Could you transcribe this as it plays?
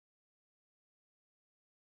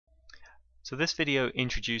So this video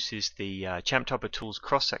introduces the ChaMP Topo Tools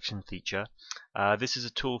cross-section feature. This is a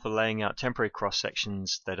tool for laying out temporary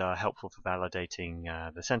cross-sections that are helpful for validating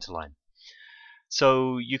the center line.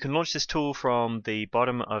 So you can launch this tool from the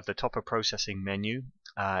bottom of the Topo processing menu.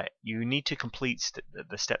 You need to complete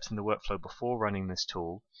the steps in the workflow before running this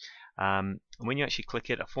tool. When you actually click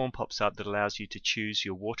it, a form pops up that allows you to choose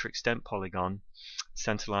your water extent polygon,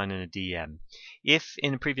 centerline, and a DM. If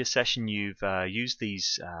in a previous session you've used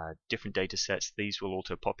these different data sets, these will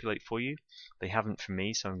auto-populate for you. They haven't for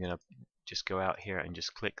me, so I'm going to just go out here and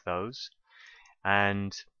just click those.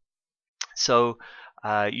 And so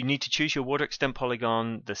you need to choose your water extent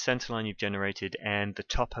polygon, the centerline you've generated, and the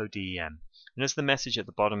Topo DEM. And as the message at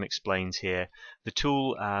the bottom explains here, the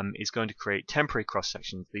tool is going to create temporary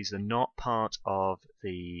cross-sections. These are not part of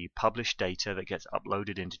the published data that gets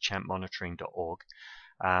uploaded into champmonitoring.org.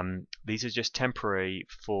 These are just temporary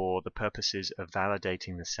for the purposes of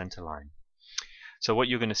validating the centerline. So what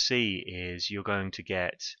you're going to see is you're going to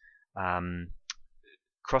get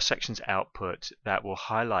cross-sections output that will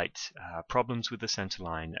highlight problems with the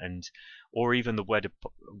centerline or even the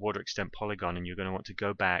water extent polygon, and you're going to want to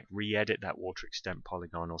go back, re-edit that water extent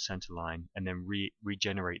polygon or centerline, and then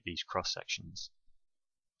regenerate these cross-sections.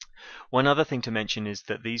 One other thing to mention is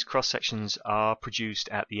that these cross-sections are produced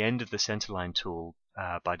at the end of the centerline tool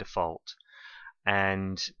by default,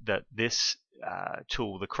 and that this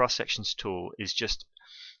tool, the cross-sections tool, is just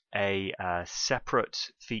a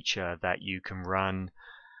separate feature that you can run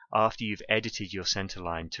after you've edited your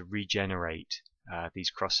centerline to regenerate these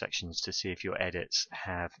cross-sections to see if your edits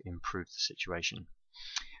have improved the situation.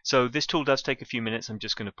 So this tool does take a few minutes. I'm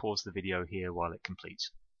just going to pause the video here while it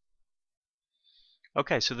completes.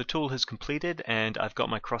 Okay, so the tool has completed and I've got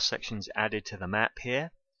my cross-sections added to the map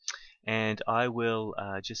here. And I will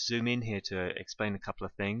just zoom in here to explain a couple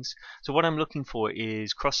of things. So what I'm looking for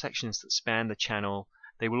is cross-sections that span the channel.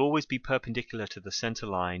 They will always be perpendicular to the center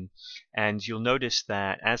line, and you'll notice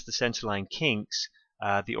that as the center line kinks,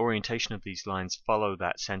 the orientation of these lines follow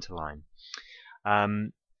that center line.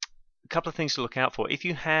 A couple of things to look out for. If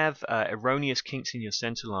you have erroneous kinks in your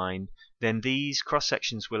center line, then these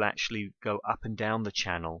cross-sections will actually go up and down the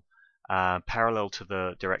channel parallel to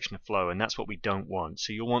the direction of flow, and that's what we don't want.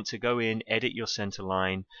 So you'll want to go in, edit your center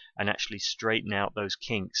line, and actually straighten out those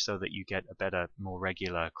kinks so that you get a better, more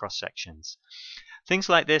regular cross-sections. Things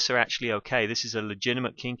like this are actually okay. This is a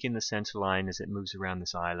legitimate kink in the center line as it moves around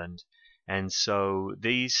this island, and so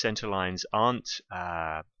these center lines aren't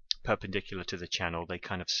perpendicular to the channel, they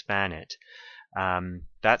kind of span it.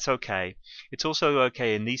 That's okay. It's also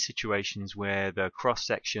okay in these situations where the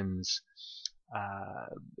cross-sections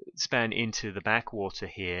span into the backwater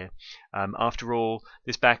here. After all,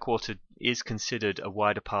 this backwater is considered a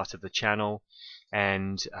wider part of the channel,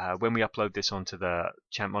 and when we upload this onto the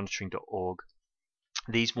champmonitoring.org,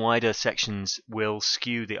 these wider sections will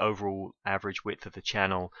skew the overall average width of the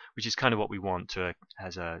channel, which is kind of what we want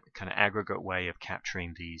as a kind of aggregate way of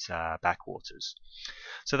capturing these backwaters.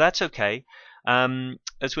 So that's okay.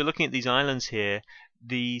 As we're looking at these islands here,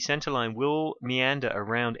 the centerline will meander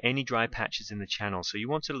around any dry patches in the channel. So you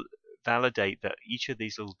want to validate that each of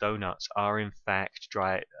these little donuts are in fact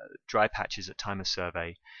dry patches at time of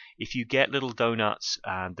survey. If you get little donuts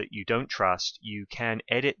that you don't trust, you can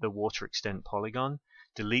edit the water extent polygon,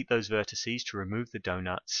 delete those vertices to remove the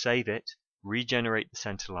donut, save it, regenerate the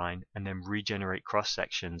centerline, and then regenerate cross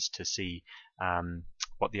sections to see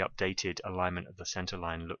what the updated alignment of the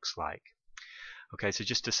centerline looks like. Okay, so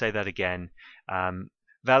just to say that again,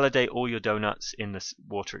 validate all your donuts in the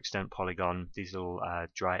water extent polygon, these little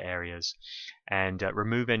dry areas, and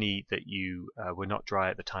remove any that you were not dry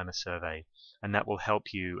at the time of survey, and that will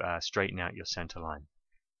help you straighten out your center line.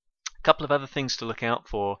 A couple of other things to look out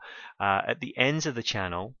for. At the ends of the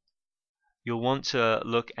channel, you'll want to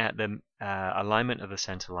look at the alignment of the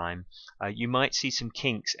center line. You might see some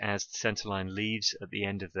kinks as the center line leaves at the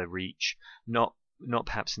end of the reach, not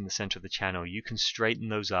perhaps in the center of the channel. You can straighten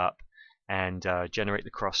those up and generate the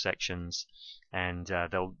cross sections, and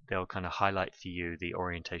they'll kind of highlight for you the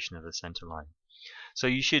orientation of the center line. So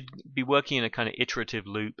you should be working in a kind of iterative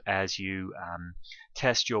loop as you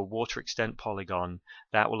test your water extent polygon.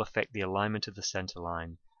 That will affect the alignment of the center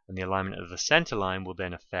line, and the alignment of the center line will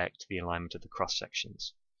then affect the alignment of the cross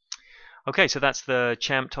sections. Okay, so that's the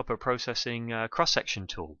ChaMP Topo processing cross section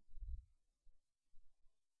tool.